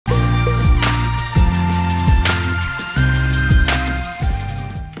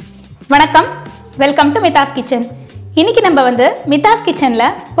வணக்கம், welcome to மிதாஸ் kitchen. இன்னைக்கு நம்ம வந்து மிதாஸ் கிச்சன்ல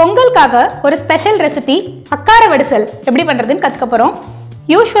பொங்கலுக்காக ஒரு ஸ்பெஷல் ரெசிபி அக்காரவடிசல் எப்படி பண்றதுன்னு கத்துக்க போறோம்.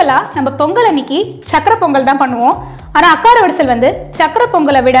 யூசுவலா நம்ம பொங்கல் அன்னைக்கு சக்கரை பொங்கல் தான் பண்ணுவோம். ஆனா அக்காரவடிசல் வந்து சக்கரை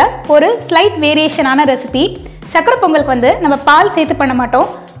பொங்கலை விட ஒரு ஸ்லைட் வேரியேஷனான ரெசிபி. சக்கரை பொங்கலுக்கு வந்து நம்ம பால் சேர்த்து பண்ண மாட்டோம்.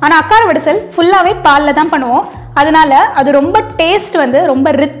 ஆனா அக்காரவடிசல் ஃபுல்லாவே பால்ல தான் பண்ணுவோம். அதனால அது ரொம்ப டேஸ்ட் வந்து ரொம்ப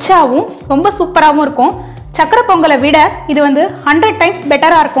ரிச்சாகவும் ரொம்ப சூப்பராகவும் இருக்கும். சக்கரை பொங்கலை விட இது வந்து 100 டைம்ஸ்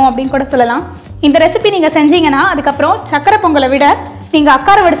பெட்டராக இருக்கும் அப்படின்னு கூட சொல்லலாம். இந்த ரெசிபி நீங்கள் செஞ்சீங்கன்னா அதுக்கப்புறம் சக்கரை பொங்கலை விட நீங்கள்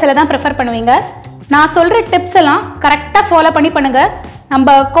அக்காரவடிசலை தான் ப்ரிஃபர் பண்ணுவீங்க. நான் சொல்கிற டிப்ஸ் எல்லாம் கரெக்டாக ஃபாலோ பண்ணி பண்ணுங்கள்.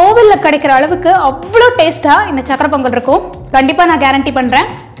 நம்ம கோவிலில் கிடைக்கிற அளவுக்கு அவ்வளோ டேஸ்ட்டாக இந்த சக்கரை பொங்கல் இருக்கும். கண்டிப்பாக நான் கேரண்டி பண்ணுறேன்.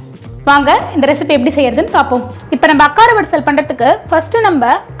 வாங்க இந்த ரெசிபி எப்படி செய்யறதுன்னு பார்ப்போம். இப்போ நம்ம அக்காரவடிசல் பண்ணுறதுக்கு ஃபர்ஸ்ட்டு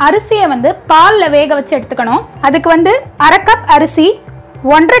நம்ம அரிசியை வந்து பாலில் வேக வச்சு எடுத்துக்கணும். அதுக்கு வந்து 1/2 கப் அரிசி,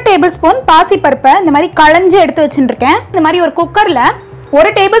 1/2 டேபிள் ஸ்பூன் பாசிப்பருப்பை இந்த மாதிரி களைஞ்சு எடுத்து வச்சுருக்கேன். இந்த மாதிரி ஒரு குக்கரில் 1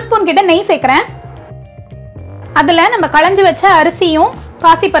 டேபிள் ஸ்பூன் கிட்ட நெய் சேர்க்குறேன். அதில் நம்ம களைஞ்சு வச்ச அரிசியும்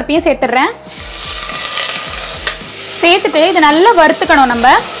பாசிப்பருப்பையும் சேர்த்துடுறேன். சேர்த்துட்டு இது நல்லா வறுத்துக்கணும். நம்ம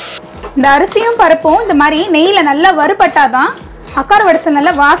இந்த அரிசியும் பருப்பும் இந்த மாதிரி நெய்யில் நல்லா வறுபட்டாதான் அக்காரவடிசல்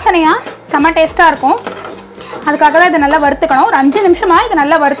நல்லா வாசனையாக செம்ம டேஸ்ட்டாக இருக்கும். அதுக்காக தான் இதை நல்லா வறுத்துக்கணும். ஒரு 5 நிமிஷமாக இதை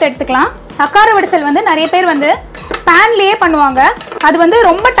நல்லா வறுத்து எடுத்துக்கலாம். அக்காரவடிசல் வந்து நிறைய பேர் வந்து பேன்லேயே பண்ணுவாங்க. அது வந்து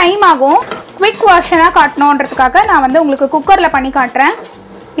ரொம்ப டைம் ஆகும். குவிக் வாஷனாக காட்டணுன்றதுக்காக நான் வந்து உங்களுக்கு குக்கரில் பண்ணி காட்டுறேன்.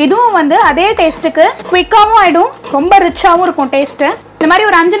 இதுவும் வந்து அதே டேஸ்ட்டுக்கு குவிக்காகவும் ஆகிடும், ரொம்ப ரிச்சாகவும் இருக்கும் டேஸ்ட்டு. இந்த மாதிரி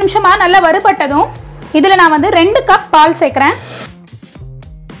ஒரு 5 நிமிஷமாக நல்லா வறுபட்டதும் இதில் நான் வந்து 2 கப் பால் சேர்க்குறேன்.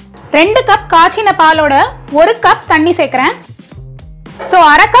 2 கப் காய்ச்சின பாலோட 1 கப் தண்ணி சேர்க்குறேன். ஸோ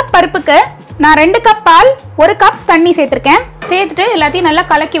 1/2 கப் பருப்புக்கு நான் 2 கப் பால் 1 கப் தண்ணி சேர்த்துருக்கேன். சேர்த்துட்டு எல்லாத்தையும் நல்லா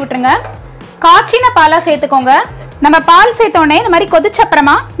கலக்கி விட்டுருங்க. காய்ச்சின பாலாக சேர்த்துக்கோங்க. நம்ம பால் சேர்த்தோடனே இந்த மாதிரி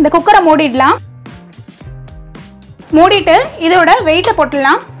கொதிச்சப்புறமா இந்த குக்கரை மூடிடலாம். மூடிட்டு இதோட வெயிட்டை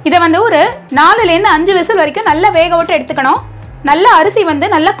போட்டுடலாம். இதை வந்து ஒரு 4லேருந்து 5 விசில் வரைக்கும் நல்லா வேக விட்டு எடுத்துக்கணும். நல்ல அரிசி வந்து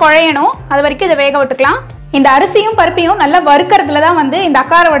நல்லா குழையணும், அது வரைக்கும் இதை வேக விட்டுக்கலாம். இந்த அரிசியும் பருப்பையும் நல்லா வறுக்கிறதுல தான் வந்து இந்த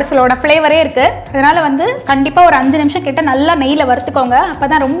அக்காரவடிசலோட ஃப்ளேவரே இருக்குது. அதனால் வந்து கண்டிப்பாக ஒரு 5 நிமிஷம் கிட்ட நல்லா நெய்யில் வறுத்துக்கோங்க. அப்போ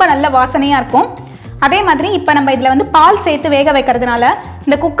தான் ரொம்ப நல்ல வாசனையாக இருக்கும். அதே மாதிரி இப்போ நம்ம இதில் வந்து பால் சேர்த்து வேக வைக்கிறதுனால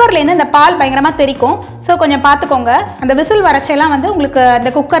இந்த குக்கர்லேருந்து இந்த பால் பயங்கரமாக தெறிக்கும். ஸோ கொஞ்சம் பார்த்துக்கோங்க. அந்த விசில் வரச்செல்லாம் வந்து உங்களுக்கு அந்த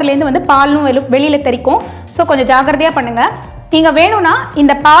குக்கர்லேருந்து வந்து பாலும் வெளியில் தெறிக்கும். ஸோ கொஞ்சம் ஜாக்கிரதையாக பண்ணுங்கள். நீங்கள் வேணும்னா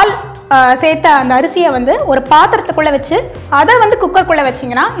இந்த பால் சேர்த்த அந்த அரிசியை வந்து ஒரு பாத்திரத்துக்குள்ளே வச்சு அதை வந்து குக்கருக்குள்ளே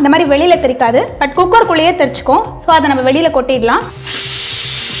வச்சிங்கன்னா இந்த மாதிரி வெளியில் தெறிக்காது. பட் குக்கருக்குள்ளேயே தெரிச்சுக்கும். ஸோ அதை நம்ம வெளியில் கொட்டிடலாம்.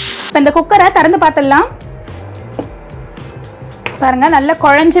 இப்போ இந்த குக்கரை திறந்து பார்த்துடலாம். பாருங்கள், நல்லா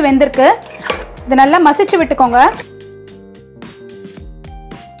குழஞ்சி வெந்திருக்கு. இது நல்லா மசிச்சு விட்டுக்கோங்க.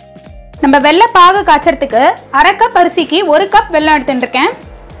 நம்ம வெள்ளை பாகு காய்ச்சறதுக்கு 1/2 கப் அரிசிக்கு 1 கப் வெல்லம் எடுத்துட்டுருக்கேன்.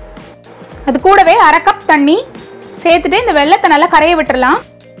 அது கூடவே 1/2 கப் தண்ணி சேர்த்துட்டு இந்த வெள்ளத்தை நல்லா கரைய விட்டுறலாம்.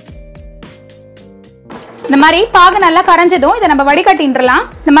 இந்த மாதிரி பாகு நல்லா கரைஞ்சதும் இதை நம்ம வடிகட்டின்றலாம்.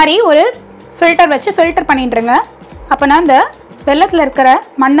 இந்த மாதிரி ஒரு ஃபில்டர் வச்சு ஃபில்டர் பண்ணிட்டுருங்க. அப்போனா இந்த வெள்ளத்தில் இருக்கிற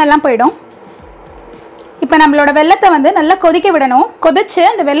மண்ணெல்லாம் போயிடும். இப்போ நம்மளோட வெள்ளத்தை வந்து நல்லா கொதிக்க விடணும். கொதிச்சு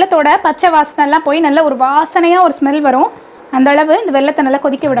அந்த வெள்ளத்தோட பச்சை வாசனைலாம் போய் நல்ல ஒரு வாசனையாக ஒரு ஸ்மெல் வரும். அந்த அளவு இந்த வெள்ளத்தை நல்லா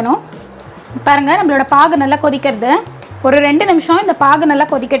கொதிக்க விடணும். பாருங்கள், நம்மளோட பாகு நல்லா கொதிக்கிறது. ஒரு 2 நிமிஷம் இந்த பாகு நல்லா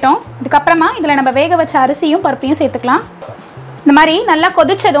கொதிக்கட்டும். இதுக்கப்புறமா இதில் நம்ம வேக வச்ச அரிசியும் பருப்பையும் சேர்த்துக்கலாம். இந்த மாதிரி நல்லா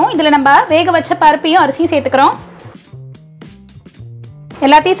கொதிச்சதும் இதில் நம்ம வேக வச்ச பருப்பையும் அரிசியும் சேர்த்துக்கிறோம்.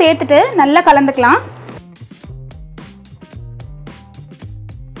 எல்லாத்தையும் சேர்த்துட்டு நல்லா கலந்துக்கலாம்.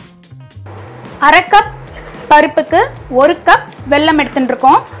 1/2 கப் பருப்புக்கு 1 கப் வெல்லம் எடுத்துட்டு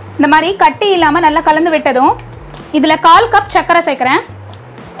இருக்கோம். இந்த மாதிரி கட்டி இல்லாமல் நல்லா கலந்து விட்டதும் இதில் 1/4 கப் சர்க்கரை சேர்க்குறேன்.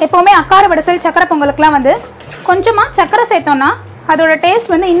 எப்போவுமே அக்காரவடிசல் சக்கரை பொங்கலுக்குலாம் வந்து கொஞ்சமாக சர்க்கரை சேர்த்தோன்னா அதோட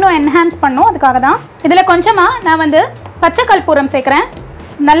டேஸ்ட் வந்து இன்னும் என்ஹான்ஸ் பண்ணும். அதுக்காக தான் இதில் கொஞ்சமாக நான் வந்து பச்சை கற்பூரம் சேர்க்குறேன்.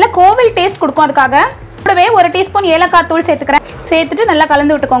 நல்ல கோவில் டேஸ்ட் கொடுக்கும். அதுக்காக கூடவே 1 டீஸ்பூன் ஏலக்காய் தூள் சேர்த்துக்கிறேன். சேர்த்துட்டு நல்லா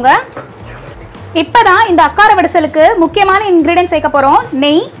கலந்து விட்டுக்கோங்க. இப்போ தான் இந்த அக்காரவடிசலுக்கு முக்கியமான இன்க்ரீடியன்ட் சேர்க்க போகிறோம்.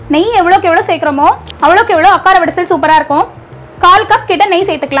 நெய் எவ்வளோக்கு எவ்வளோ சேர்க்குறோமோ அவ்வளோக்கு எவ்வளோ அக்காரவடிசல் சூப்பராக இருக்கும். 1/4 கப் கிட்ட நெய்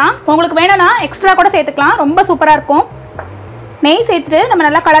சேர்த்துக்கலாம். உங்களுக்கு வேணும்னா எக்ஸ்ட்ரா கூட சேர்த்துக்கலாம். ரொம்ப சூப்பராக இருக்கும். நெய் சேர்த்துட்டு நம்ம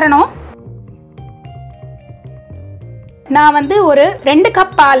நல்லா கலரணும். நான் வந்து ஒரு 2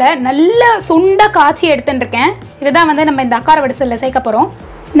 கப் பாலை நல்ல சுண்ட காய்ச்சி எடுத்துட்டுருக்கேன். இதுதான் வந்து நம்ம இந்த அக்காரவடிசலில் சேர்க்க போகிறோம்.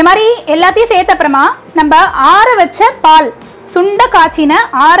 இந்த மாதிரி எல்லாத்தையும் சேர்த்த அப்புறமா நம்ம ஆற வச்ச பால், சுண்ட காய்ச்சின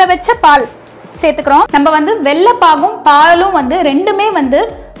ஆற வச்ச பால் சேர்த்துக்கிறோம். நம்ம வந்து வெள்ளைப்பாகும் பாலும் வந்து ரெண்டுமே வந்து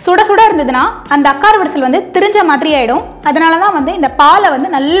சுட சுட இருந்ததுன்னா அந்த அக்காரவடிசல் வந்து திரிஞ்ச மாதிரி ஆகிடும். அதனால தான் வந்து இந்த பாலை வந்து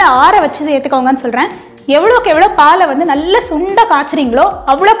நல்லா ஆற வச்சு சேர்த்துக்கோங்கன்னு சொல்கிறேன். எவ்வளோக்கு எவ்வளோ பாலை வந்து நல்ல சுண்ட காய்ச்சுறீங்களோ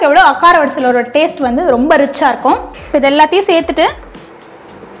அவ்வளோக்கு எவ்வளோ அக்காரவடிசலோட டேஸ்ட் வந்து ரொம்ப ரிச்சாக இருக்கும். இப்போ இது எல்லாத்தையும் சேர்த்துட்டு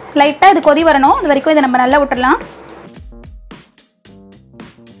லைட்டாக இது கொதி வரணும். இது வரைக்கும் இதை நம்ம நல்லா விட்டுடலாம்.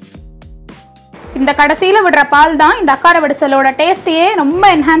 இந்த கடைசியில் விடுற பால் தான் இந்த அக்கார வடிசலோட டேஸ்ட்டையே ரொம்ப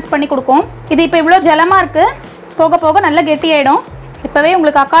என்ஹான்ஸ் பண்ணி கொடுக்கும். இது இப்போ இவ்வளோ ஜலமாக இருக்குது, போக போக நல்லா கெட்டியாயிடும். இப்போவே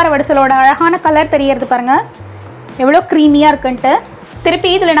உங்களுக்கு அக்கார வடிசலோட அழகான கலர் தெரியறது பாருங்கள், எவ்வளோ க்ரீமியாக இருக்குன்ட்டு. திருப்பி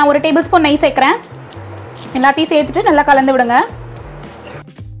இதில் நான் 1 டேபிள் ஸ்பூன் நெய் சேர்க்குறேன். எல்லாத்தையும் சேர்த்துட்டு நல்லா கலந்து விடுங்க.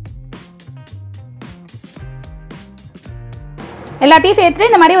 எல்லாத்தையும் சேர்த்துட்டு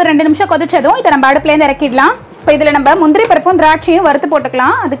இந்த மாதிரி ஒரு 2 நிமிஷம் கொதிச்சதும் இதை நம்ம அடுப்புலேருந்து இறக்கிடலாம். இப்போ இதில் நம்ம முந்திரி பருப்பும் திராட்சையும் வறுத்து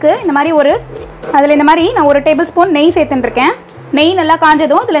போட்டுக்கலாம். அதுக்கு இந்த மாதிரி அதில் இந்த மாதிரி நான் 1 டேபிள் ஸ்பூன் நெய் சேர்த்துட்டுருக்கேன். நெய் நல்லா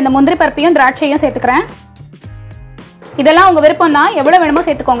காஞ்சதும் இதில் இந்த முந்திரி பருப்பையும் திராட்சையும் சேர்த்துக்கிறேன். இதெல்லாம் உங்கள் விருப்பம் தான், எவ்வளோ வேணுமோ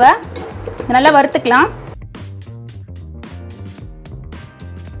சேர்த்துக்கோங்க. நல்லா வறுத்துக்கலாம்.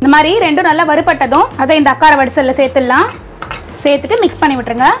 இந்த மாதிரி 2 நல்லா வறுபட்டதும் அதை இந்த அக்கார வடிசலில் சேர்த்துடலாம். சேர்த்துட்டு மிக்ஸ் பண்ணி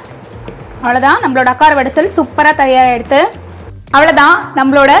விட்டுருங்க. அவ்வளோதான், நம்மளோட அக்கார வடிசல் சூப்பராக தயாராகிடுது. அவ்வளோதான்,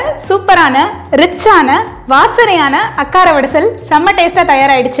 நம்மளோட சூப்பரான ரிச்சான வாசனையான அக்கார வடிசல் செம்ம டேஸ்ட்டாக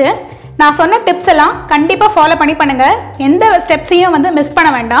தயாராகிடுச்சு. நான் சொன்ன டிப்ஸ் எல்லாம் கண்டிப்பாக ஃபாலோ பண்ணி பண்ணுங்கள். எந்த ஸ்டெப்ஸையும் மிஸ் பண்ண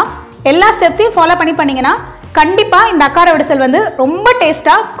வேண்டாம். எல்லா ஸ்டெப்ஸையும் ஃபாலோ பண்ணி பண்ணிங்கன்னா கண்டிப்பாக இந்த அக்கார வடிசல் ரொம்ப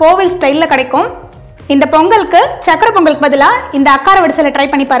டேஸ்ட்டாக கோவில் ஸ்டைலில் கிடைக்கும். இந்த பொங்கலுக்கு சக்கரை பொங்கலுக்கு பதிலாக இந்த அக்கார வடிசலை ட்ரை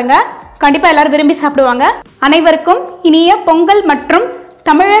பண்ணி பாருங்கள். கண்டிப்பாக எல்லாரும் விரும்பி சாப்பிடுவாங்க. அனைவருக்கும் இனிய பொங்கல் மற்றும்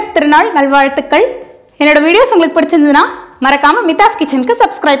தமிழர் திருநாள் நல்வாழ்த்துக்கள். என்னோட வீடியோஸ் உங்களுக்கு பிடிச்சிருந்ததுன்னா மறக்காமல் மிதாஸ் கிச்சனுக்கு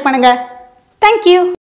சப்ஸ்கிரைப் பண்ணுங்கள். தேங்க்யூ.